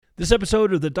This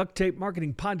episode of the Duct Tape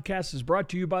Marketing Podcast is brought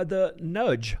to you by the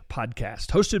Nudge Podcast,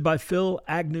 hosted by Phil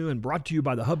Agnew and brought to you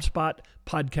by the HubSpot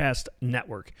Podcast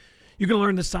Network. You can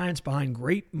learn the science behind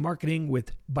great marketing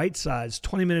with bite-sized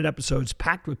 20-minute episodes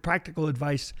packed with practical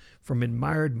advice from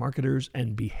admired marketers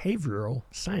and behavioral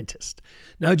scientists.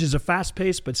 Nudge is a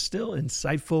fast-paced but still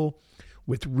insightful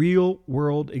with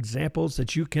real-world examples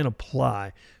that you can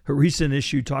apply. Her recent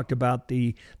issue talked about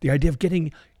the idea of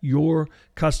getting your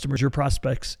customers, your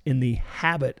prospects, in the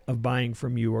habit of buying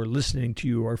from you or listening to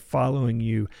you or following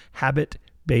you,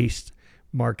 habit-based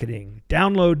marketing.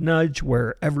 Download Nudge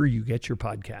wherever you get your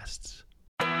podcasts.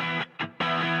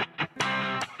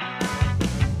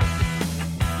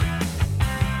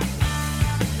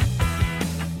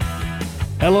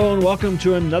 Hello and welcome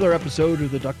to another episode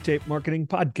of the Duct Tape Marketing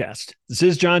Podcast. This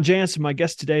is John Jantsch. My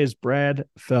guest today is Brad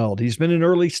Feld. He's been an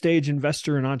early stage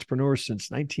investor and entrepreneur since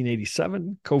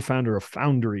 1987, co-founder of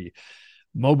Foundry,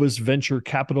 Mobus Venture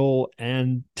Capital,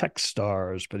 and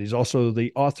Techstars. But he's also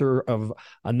the author of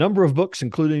a number of books,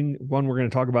 including one we're going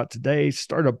to talk about today,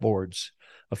 Startup Boards,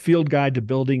 a field guide to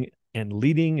building and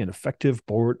leading an effective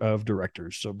board of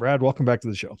directors. So Brad, welcome back to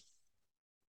the show.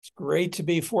 It's great to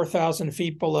be 4,000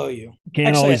 feet below you.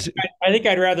 I think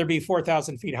I'd rather be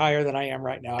 4,000 feet higher than I am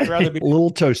right now. I'd rather be a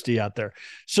little toasty out there.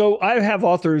 So I have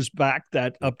authors back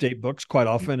that update books quite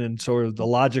often, and sort of the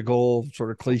logical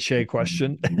sort of cliche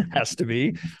question has to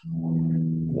be,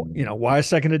 why a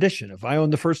second edition? If I own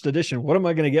the first edition, what am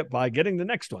I going to get by getting the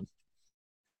next one?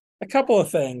 A couple of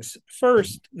things.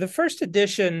 First, the first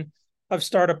edition of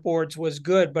Startup Boards was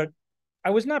good, but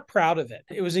I was not proud of it.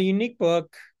 It was a unique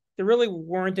book. There really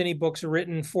weren't any books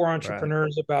written for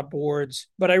entrepreneurs about boards,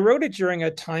 but I wrote it during a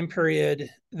time period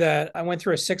that I went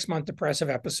through a 6-month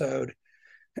depressive episode.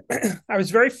 I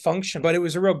was very functional, but it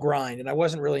was a real grind, and I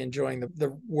wasn't really enjoying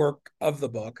the work of the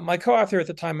book. My co-author at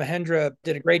the time, Mahendra,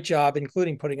 did a great job,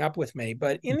 including putting up with me.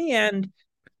 But in the end,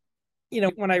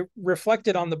 when I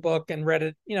reflected on the book and read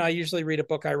it, I usually read a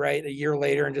book I write a year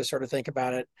later and just sort of think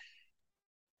about it.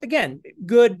 Again,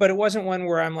 good, but it wasn't one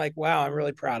where I'm like, wow, I'm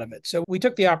really proud of it. So we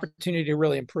took the opportunity to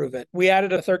really improve it. We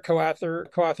added a third co-author,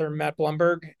 Matt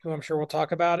Blumberg, who I'm sure we'll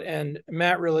talk about. And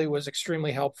Matt really was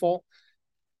extremely helpful.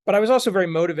 But I was also very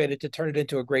motivated to turn it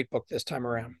into a great book this time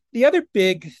around. The other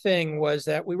big thing was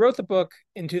that we wrote the book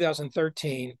in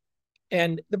 2013,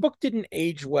 and the book didn't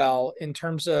age well in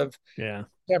terms of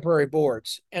contemporary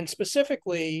boards. And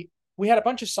specifically, we had a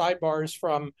bunch of sidebars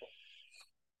from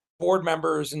board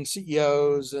members and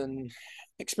CEOs and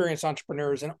experienced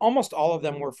entrepreneurs, and almost all of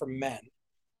them were from men.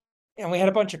 And we had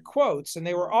a bunch of quotes, and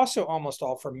they were also almost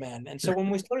all from men. And so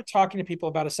when we started talking to people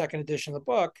about a second edition of the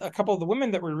book, a couple of the women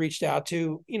that we reached out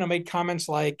to, made comments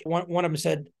like, one of them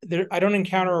said, I don't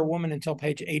encounter a woman until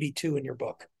page 82 in your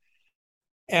book.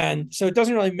 And so it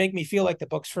doesn't really make me feel like the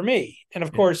book's for me. And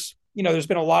of course, there's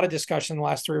been a lot of discussion in the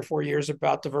last 3 or 4 years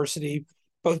about diversity,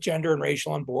 both gender and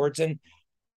racial, on boards. And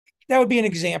that would be an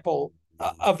example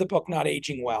of the book not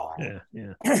aging well.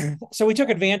 So we took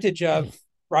advantage of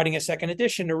writing a second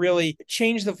edition to really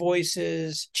change the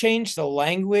voices, change the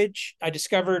language. I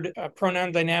discovered a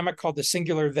pronoun dynamic called the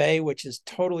singular they, which is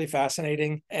totally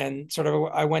fascinating. And sort of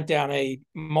I went down a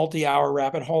multi-hour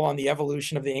rabbit hole on the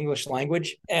evolution of the English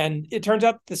language. And it turns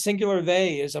out the singular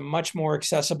they is a much more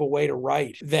accessible way to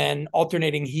write than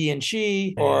alternating he and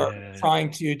she, or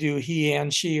trying to do he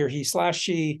and she or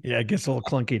he/she. Yeah, it gets a little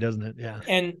clunky, doesn't it? Yeah.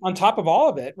 And on top of all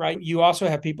of it, right, you also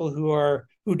have people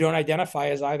who don't identify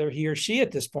as either he or she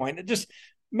at this point. Just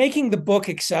making the book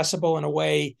accessible in a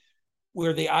way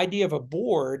where the idea of a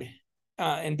board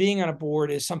and being on a board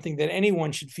is something that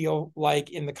anyone should feel like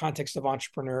in the context of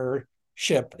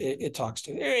entrepreneurship it talks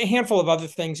to. A handful of other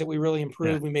things that we really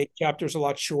improved. We made chapters a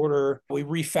lot shorter. We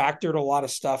refactored a lot of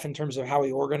stuff in terms of how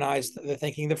we organized the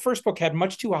thinking. The first book had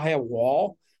much too high a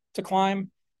wall to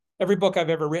climb. Every book I've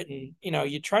ever written,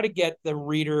 you try to get the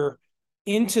reader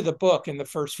into the book in the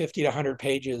first 50 to 100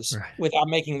 pages without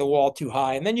making the wall too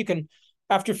high. And then you can,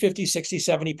 after 50, 60,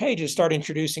 70 pages, start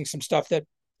introducing some stuff that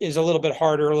is a little bit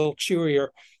harder, a little chewier.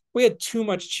 We had too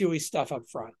much chewy stuff up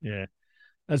front. Yeah,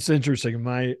 that's interesting. In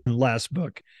my last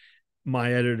book,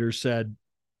 my editor said,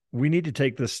 we need to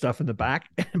take this stuff in the back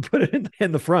and put it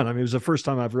in the front. I mean, it was the first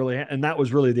time I've really, and that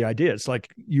was really the idea. It's like,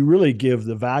 you really give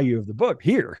the value of the book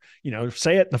here,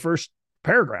 say it in the first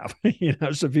paragraph,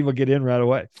 so people get in right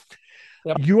away.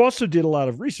 Yep. You also did a lot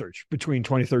of research between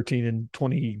 2013 and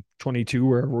 2022,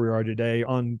 wherever we are today,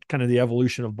 on kind of the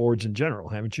evolution of boards in general,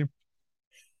 haven't you?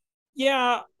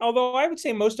 Yeah, although I would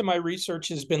say most of my research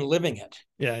has been living it.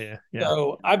 Yeah.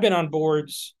 So I've been on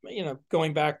boards,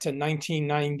 going back to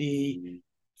 1990,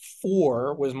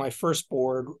 2004 was my first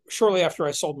board. Shortly after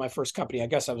I sold my first company, I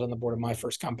guess I was on the board of my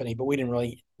first company, but we didn't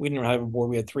have a board.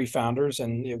 We had 3 founders,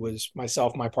 and it was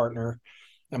myself, my partner,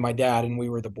 and my dad, and we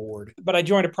were the board. But I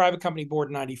joined a private company board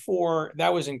in 94.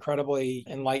 That was incredibly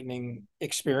enlightening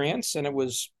experience, and it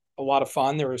was a lot of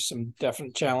fun. There were some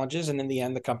definite challenges, and in the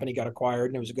end, the company got acquired,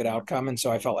 and it was a good outcome. And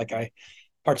so I felt like I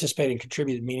participated and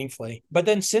contributed meaningfully. But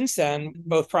then since then,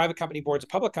 both private company boards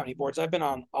and public company boards, I've been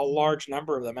on a large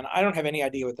number of them, and I don't have any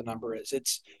idea what the number is.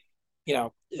 It's, the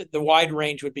wide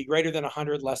range would be greater than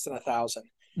 100, less than 1,000.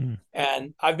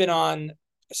 And I've been on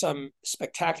some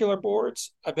spectacular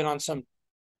boards. I've been on some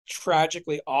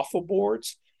tragically awful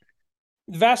boards.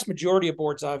 The vast majority of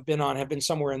boards I've been on have been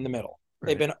somewhere in the middle.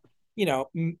 Right. They've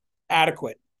been,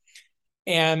 adequate.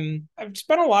 And I've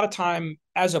spent a lot of time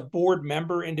as a board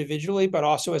member individually, but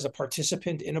also as a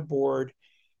participant in a board,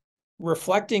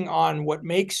 reflecting on what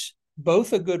makes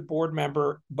both a good board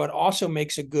member, but also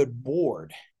makes a good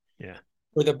board. Yeah.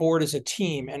 Where the board is a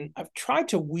team. And I've tried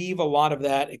to weave a lot of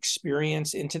that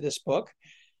experience into this book.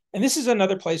 And this is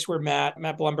another place where Matt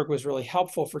Blumberg was really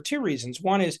helpful for 2 reasons.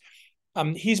 One is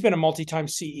he's been a multi-time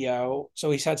CEO,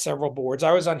 so he's had several boards.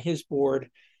 I was on his board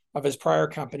of his prior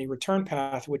company, Return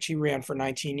Path, which he ran for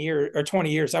 19 years or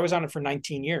 20 years. I was on it for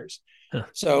 19 years. Huh.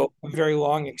 So a very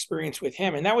long experience with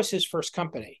him. And that was his first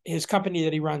company. His company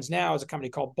that he runs now is a company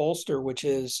called Bolster, which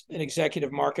is an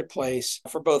executive marketplace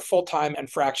for both full-time and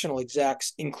fractional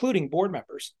execs, including board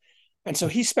members. And so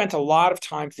he spent a lot of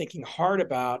time thinking hard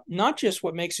about not just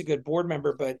what makes a good board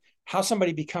member, but how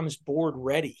somebody becomes board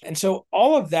ready. And so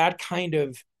all of that kind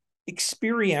of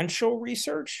experiential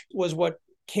research was what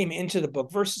came into the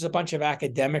book versus a bunch of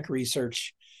academic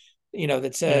research,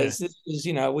 that says this is,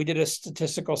 we did a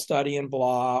statistical study and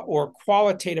blah, or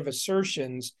qualitative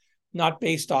assertions, not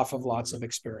based off of lots of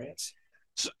experience.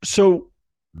 So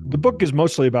the book is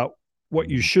mostly about what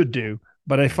you should do,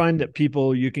 but I find that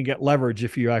you can get leverage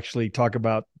if you actually talk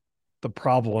about the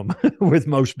problem with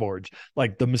most boards,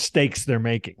 like the mistakes they're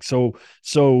making. So,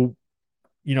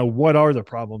 what are the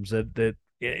problems that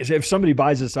if somebody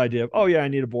buys this idea of, oh yeah, I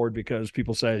need a board because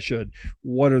people say I should,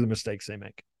 what are the mistakes they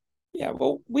make? Yeah,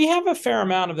 well, we have a fair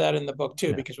amount of that in the book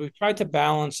too, because we've tried to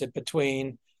balance it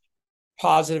between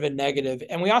positive and negative.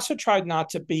 And we also tried not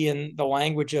to be in the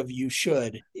language of you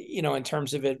should, in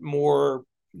terms of it more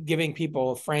giving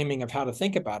people a framing of how to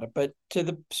think about it. But to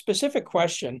the specific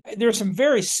question, there are some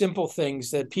very simple things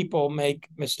that people make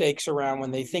mistakes around when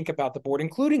they think about the board,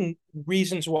 including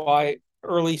reasons why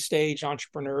early stage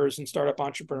entrepreneurs and startup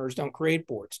entrepreneurs don't create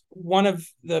boards. One of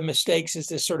the mistakes is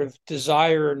this sort of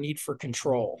desire or need for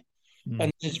control.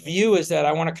 And this view is that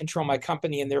I want to control my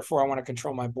company and therefore I want to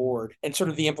control my board, and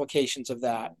sort of the implications of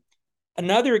that.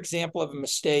 Another example of a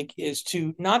mistake is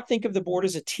to not think of the board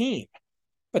as a team,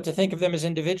 but to think of them as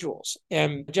individuals.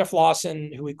 And Jeff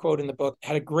Lawson, who we quote in the book,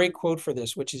 had a great quote for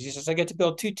this, which is, he says, I get to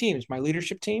build 2 teams, my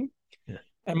leadership team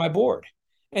and my board.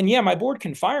 And yeah, my board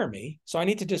can fire me, so I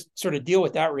need to just sort of deal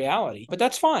with that reality. But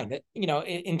that's fine.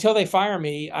 Until they fire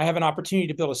me, I have an opportunity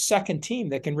to build a second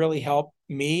team that can really help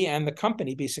me and the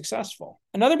company be successful.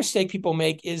 Another mistake people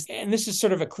make is, and this is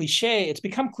sort of a cliche, it's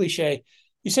become cliche.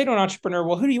 You say to an entrepreneur,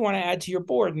 well, who do you want to add to your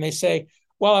board? And they say,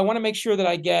 well, I want to make sure that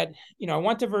I get, I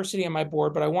want diversity on my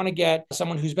board, but I want to get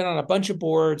someone who's been on a bunch of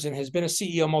boards and has been a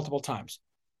CEO multiple times.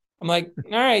 I'm like,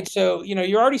 all right, so,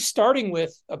 you're already starting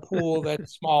with a pool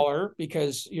that's smaller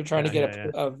because you're trying to get a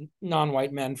pool of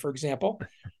non-white men, for example.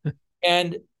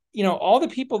 And, all the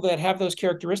people that have those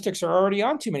characteristics are already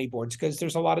on too many boards because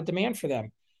there's a lot of demand for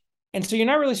them. And so you're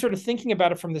not really sort of thinking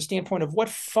about it from the standpoint of what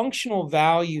functional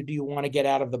value do you want to get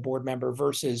out of the board member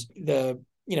versus the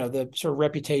sort of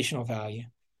reputational value.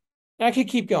 And I could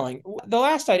keep going. The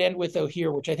last I'd end with, though,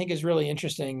 here, which I think is really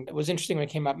interesting, it was interesting when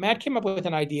it came up. Matt came up with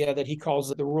an idea that he calls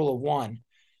the rule of one,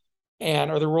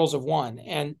 or the rules of one.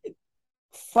 And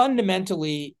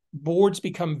fundamentally, boards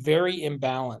become very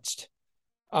imbalanced.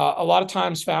 A lot of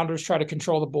times founders try to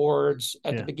control the boards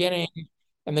at the beginning,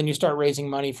 and then you start raising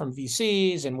money from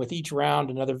VCs. And with each round,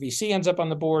 another VC ends up on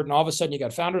the board. And all of a sudden, you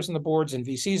got founders on the boards and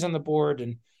VCs on the board.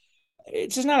 And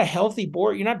it's just not a healthy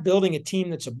board. You're not building a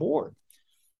team that's a board.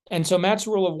 And so Matt's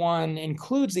rule of one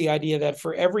includes the idea that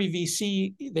for every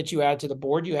VC that you add to the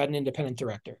board, you add an independent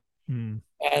director.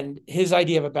 And his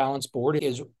idea of a balanced board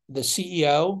is the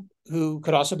CEO, who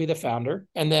could also be the founder,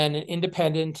 and then an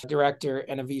independent director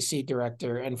and a VC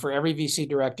director. And for every VC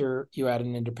director, you add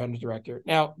an independent director.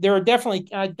 Now, there are definitely,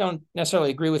 I don't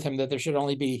necessarily agree with him that there should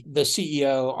only be the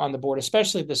CEO on the board,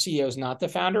 especially if the CEO is not the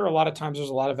founder. A lot of times there's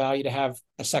a lot of value to have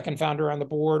a second founder on the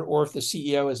board, or if the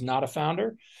CEO is not a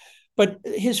founder. But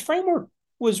his framework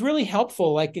was really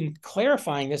helpful, like in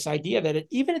clarifying this idea that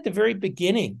even at the very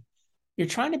beginning, you're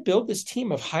trying to build this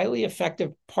team of highly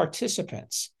effective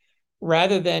participants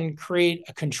rather than create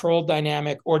a control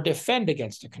dynamic or defend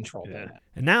against a control dynamic.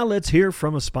 And now let's hear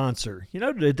from a sponsor.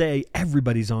 Today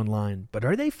everybody's online, but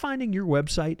are they finding your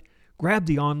website? Grab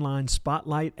the online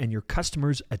spotlight and your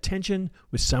customers' attention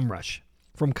with SEMrush.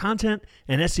 From content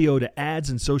and SEO to ads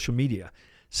and social media,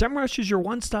 SEMrush is your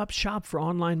one-stop shop for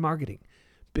online marketing.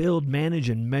 Build, manage,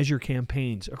 and measure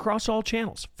campaigns across all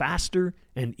channels faster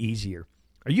and easier.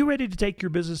 Are you ready to take your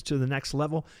business to the next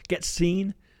level? Get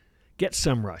seen? Get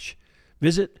SEMrush.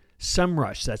 Visit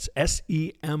SEMrush, that's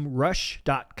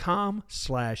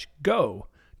semrush.com/go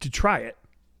to try it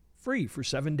free for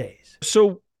 7 days.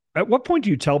 So at what point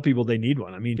do you tell people they need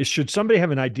one? I mean, should somebody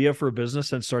have an idea for a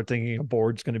business and start thinking a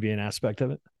board's going to be an aspect of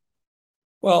it?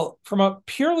 Well, from a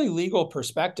purely legal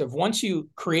perspective, once you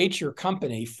create your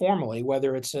company formally,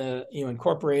 whether it's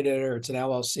incorporated or it's an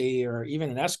LLC or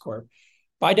even an S corp,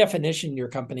 by definition, your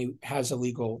company has a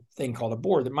legal thing called a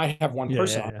board that might have one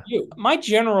person on you. My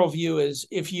general view is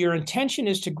if your intention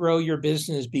is to grow your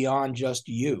business beyond just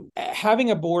you, having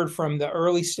a board from the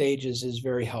early stages is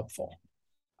very helpful.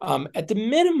 At the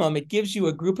minimum, it gives you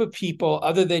a group of people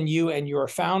other than you and your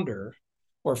founder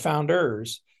or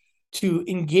founders to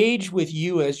engage with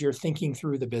you as you're thinking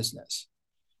through the business.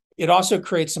 It also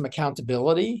creates some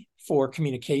accountability for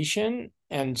communication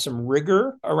and some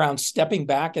rigor around stepping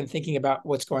back and thinking about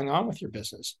what's going on with your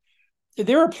business.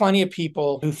 There are plenty of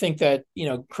people who think that,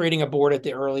 creating a board at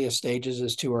the earliest stages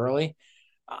is too early.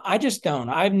 I just don't.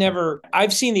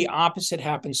 I've seen the opposite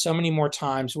happen so many more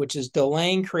times, which is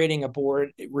delaying creating a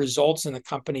board. It results in the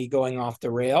company going off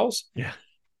the rails. Yeah.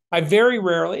 I very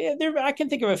rarely, I can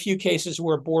think of a few cases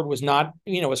where a board was not,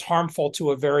 was harmful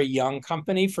to a very young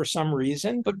company for some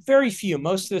reason, but very few.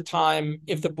 Most of the time,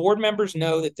 if the board members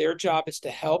know that their job is to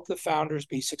help the founders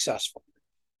be successful,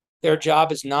 their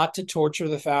job is not to torture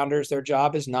the founders, their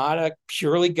job is not a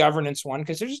purely governance one,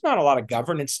 because there's just not a lot of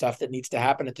governance stuff that needs to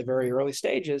happen at the very early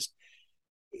stages.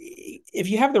 If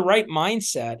you have the right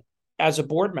mindset as a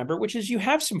board member, which is you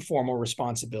have some formal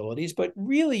responsibilities, but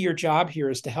really your job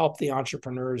here is to help the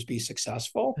entrepreneurs be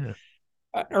successful. Yeah.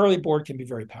 An early board can be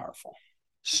very powerful.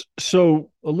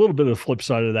 So a little bit of the flip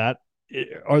side of that,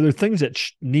 are there things that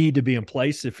need to be in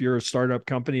place if you're a startup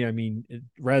company? I mean,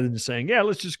 rather than saying, yeah,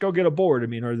 let's just go get a board. I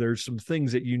mean, are there some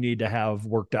things that you need to have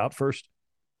worked out first?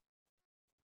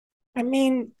 I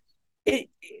mean,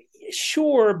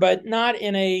 sure, but not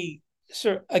in a,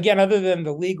 so again, other than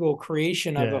the legal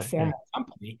creation of a formal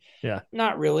company,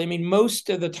 not really. I mean, most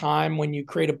of the time when you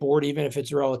create a board, even if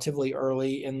it's relatively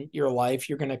early in your life,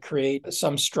 you're going to create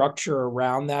some structure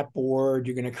around that board.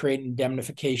 You're going to create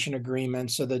indemnification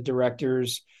agreements so the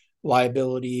directors'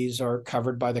 liabilities are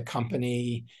covered by the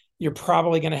company. You're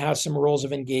probably going to have some rules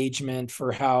of engagement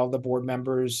for how the board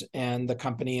members and the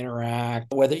company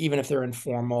interact, whether even if they're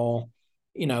informal.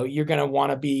 You're going to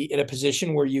want to be in a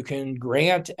position where you can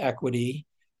grant equity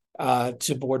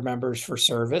to board members for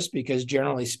service, because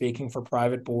generally speaking, for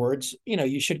private boards,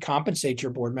 you should compensate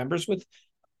your board members with,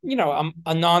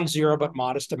 a non-zero but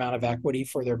modest amount of equity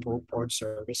for their board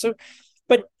service. So,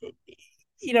 but,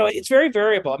 it's very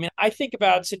variable. I mean, I think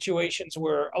about situations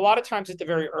where a lot of times at the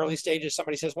very early stages,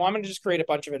 somebody says, well, I'm going to just create a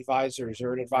bunch of advisors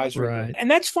or an advisory board. And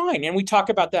that's fine. And we talk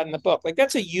about that in the book. Like,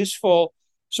 that's a useful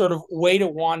sort of way to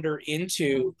wander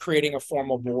into creating a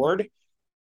formal board,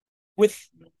 with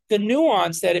the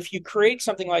nuance that if you create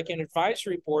something like an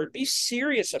advisory board, be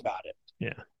serious about it.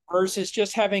 Yeah. Versus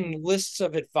just having lists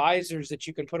of advisors that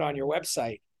you can put on your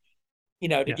website,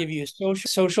 to give you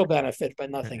social benefit,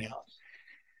 but nothing else.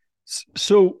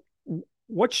 So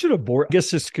what should a board, I guess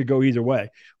this could go either way.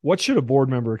 What should a board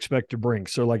member expect to bring?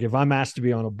 So like if I'm asked to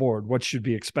be on a board, what should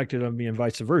be expected of me, and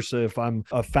vice versa? If I'm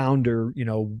a founder,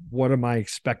 what am I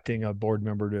expecting a board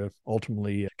member to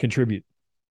ultimately contribute?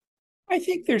 I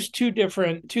think there's two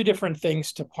different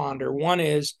things to ponder. One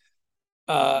is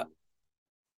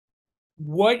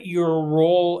what your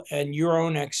role and your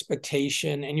own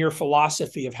expectation and your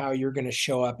philosophy of how you're going to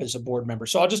show up as a board member.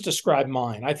 So I'll just describe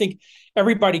mine. I think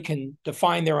everybody can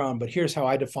define their own, but here's how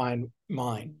I define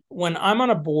mine. When I'm on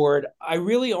a board, I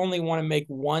really only want to make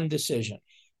one decision.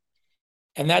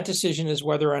 And that decision is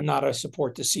whether or not I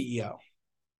support the CEO.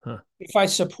 If I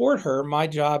support her, my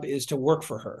job is to work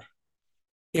for her.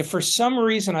 If for some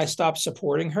reason I stop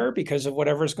supporting her because of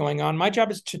whatever's going on, my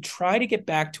job is to try to get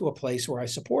back to a place where I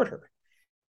support her.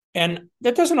 And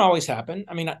that doesn't always happen.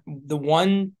 I mean, the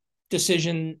one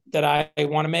decision that I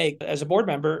want to make as a board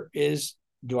member is,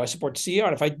 do I support the CEO?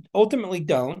 And if I ultimately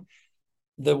don't,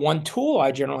 the one tool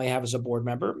I generally have as a board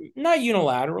member, not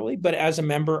unilaterally, but as a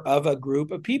member of a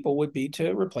group of people, would be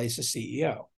to replace a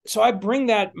CEO. So I bring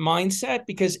that mindset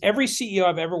because every CEO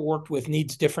I've ever worked with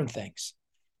needs different things.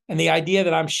 And the idea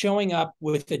that I'm showing up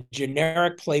with a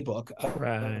generic playbook of,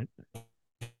 Right.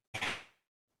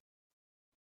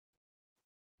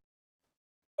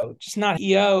 just not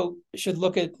CEO should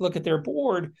look at their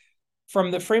board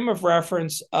from the frame of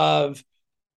reference of,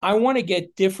 I want to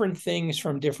get different things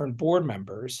from different board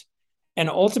members. And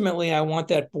ultimately, I want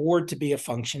that board to be a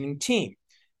functioning team.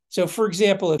 So, for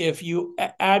example, if you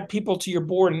add people to your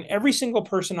board and every single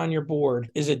person on your board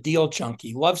is a deal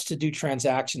junkie, loves to do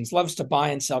transactions, loves to buy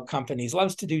and sell companies,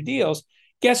 loves to do deals,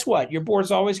 guess what? Your board's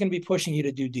always going to be pushing you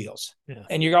to do deals. Yeah.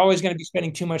 And you're always going to be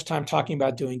spending too much time talking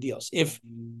about doing deals. If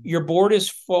your board is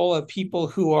full of people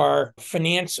who are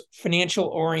financial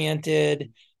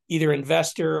oriented, either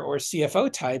investor or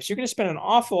CFO types, you're going to spend an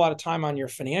awful lot of time on your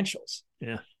financials.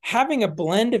 Yeah. Having a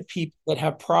blend of people that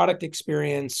have product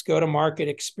experience, go-to-market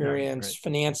experience,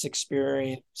 finance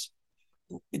experience,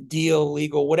 deal,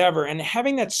 legal, whatever, and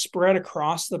having that spread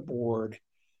across the board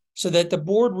so that the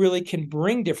board really can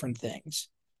bring different things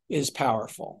is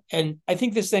powerful. And I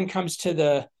think this then comes to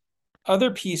the other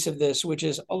piece of this, which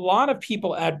is a lot of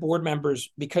people add board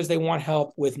members because they want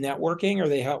help with networking or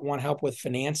they want help with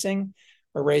financing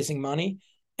or raising money.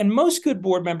 And most good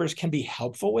board members can be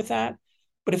helpful with that.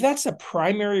 But if that's the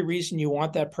primary reason you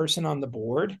want that person on the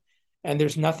board and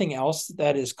there's nothing else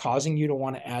that is causing you to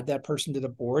want to add that person to the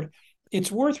board,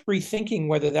 it's worth rethinking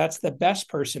whether that's the best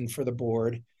person for the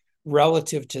board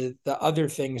relative to the other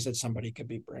things that somebody could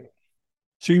be bringing.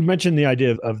 So you mentioned the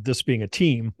idea of this being a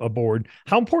team, a board.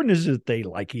 How important is it that they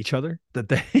like each other, that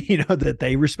they, that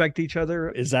they respect each other?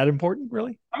 Is that important,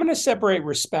 really? I'm going to separate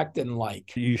respect and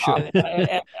like. You should.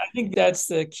 I think that's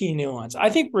the key nuance. I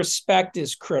think respect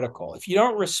is critical. If you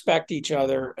don't respect each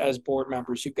other as board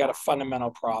members, you've got a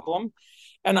fundamental problem.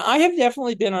 And I have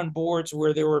definitely been on boards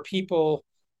where there were people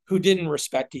who didn't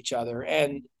respect each other.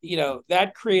 And,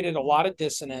 that created a lot of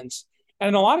dissonance and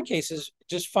in a lot of cases,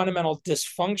 just fundamental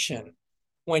dysfunction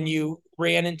when you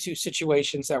ran into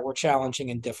situations that were challenging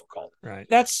and difficult. Right.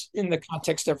 That's in the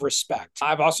context of respect.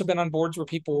 I've also been on boards where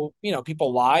people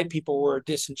lied, people were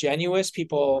disingenuous,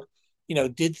 people,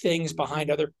 did things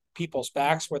behind other people's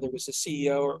backs, whether it was the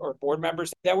CEO or board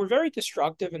members, that were very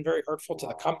destructive and very hurtful to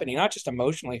the company, not just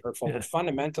emotionally hurtful, but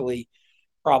fundamentally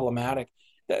problematic.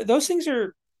 Those things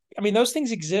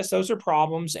exist. Those are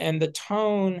problems. And the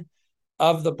tone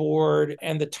of the board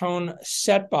and the tone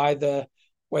set by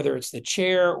whether it's the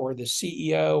chair or the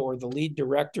CEO or the lead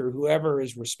director, whoever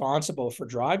is responsible for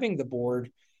driving the board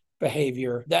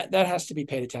behavior, that has to be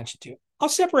paid attention to. I'll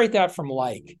separate that from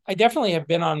like. I definitely have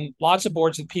been on lots of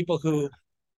boards with people who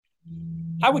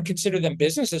I would consider them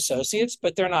business associates,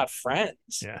 but they're not friends.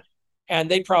 Yeah. And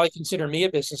they'd probably consider me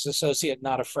a business associate,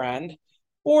 not a friend.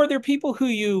 Or they're people who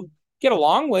you get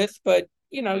along with, but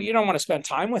you don't want to spend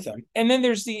time with them. And then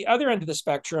there's the other end of the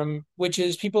spectrum, which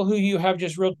is people who you have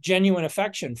just real genuine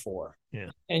affection for.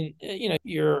 Yeah. And,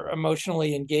 you're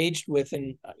emotionally engaged with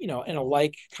in a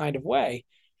like kind of way.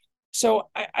 So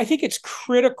I think it's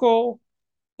critical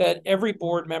that every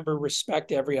board member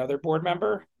respect every other board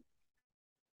member.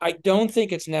 I don't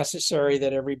think it's necessary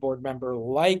that every board member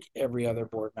like every other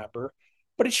board member,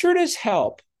 but it sure does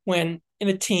help when in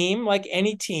a team, like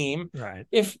any team, right,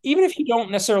 even if you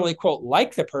don't necessarily quote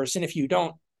like the person, if you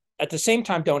don't at the same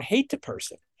time don't hate the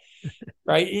person,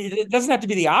 right? It doesn't have to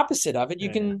be the opposite of it. You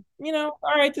can, all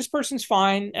right, this person's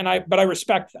fine, but I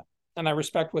respect them and I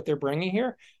respect what they're bringing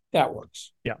here. That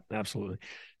works. Yeah, absolutely.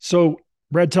 So,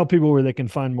 Brad, tell people where they can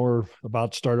find more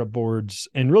about startup boards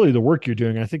and really the work you're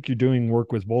doing. I think you're doing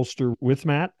work with Bolster with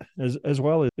Matt as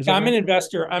well. I'm an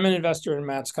investor. I'm an investor in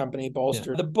Matt's company,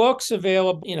 Bolster. Yeah. The book's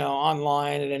available,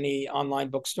 online at any online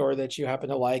bookstore that you happen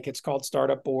to like. It's called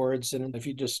Startup Boards. And if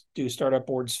you just do Startup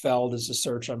Boards Feld as a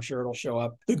search, I'm sure it'll show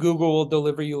up. The Google will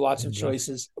deliver you lots of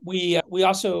choices. We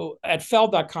also at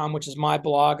Feld.com, which is my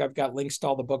blog, I've got links to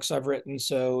all the books I've written.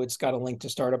 So it's got a link to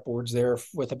Startup Boards there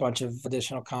with a bunch of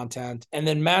additional content. And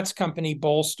then Matt's company,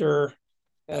 Bolster,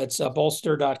 it's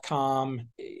bolster.com.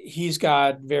 He's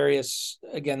got various,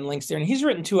 again, links there. And he's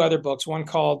written two other books, one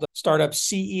called Startup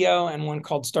CEO and one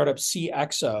called Startup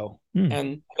CXO.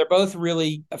 And they're both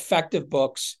really effective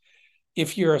books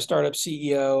if you're a startup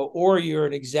CEO or you're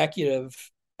an executive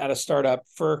at a startup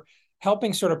for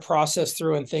helping sort of process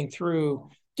through and think through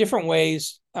different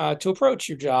ways to approach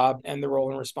your job and the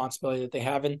role and responsibility that they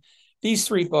have. And these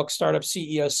three books, Startup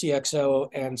CEO, CXO,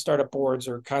 and Startup Boards,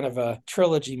 are kind of a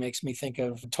trilogy, makes me think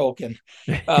of Tolkien.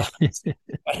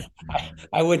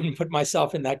 I wouldn't put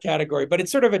myself in that category, but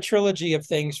it's sort of a trilogy of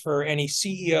things for any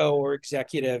CEO or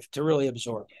executive to really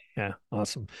absorb. Yeah,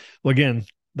 awesome. Well, again,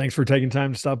 thanks for taking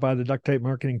time to stop by the Duct Tape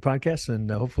Marketing Podcast, and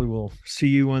hopefully we'll see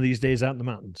you one of these days out in the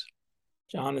mountains.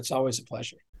 John, it's always a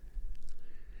pleasure.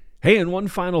 Hey, and one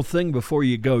final thing before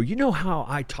you go. You know how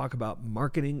I talk about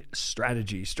marketing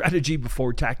strategy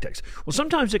before tactics. Well,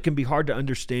 sometimes it can be hard to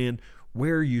understand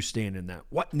where you stand in that,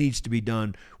 what needs to be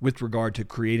done with regard to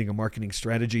creating a marketing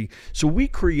strategy. So we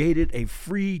created a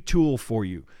free tool for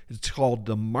you. It's called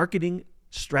the Marketing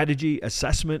Strategy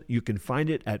Assessment. You can find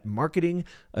it at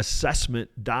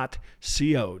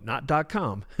marketingassessment.co, not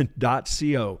 .com,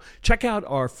 .co. Check out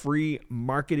our free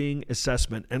marketing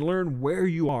assessment and learn where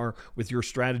you are with your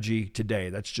strategy today.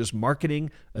 That's just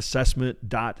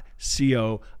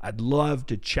marketingassessment.co. I'd love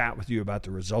to chat with you about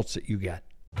the results that you get.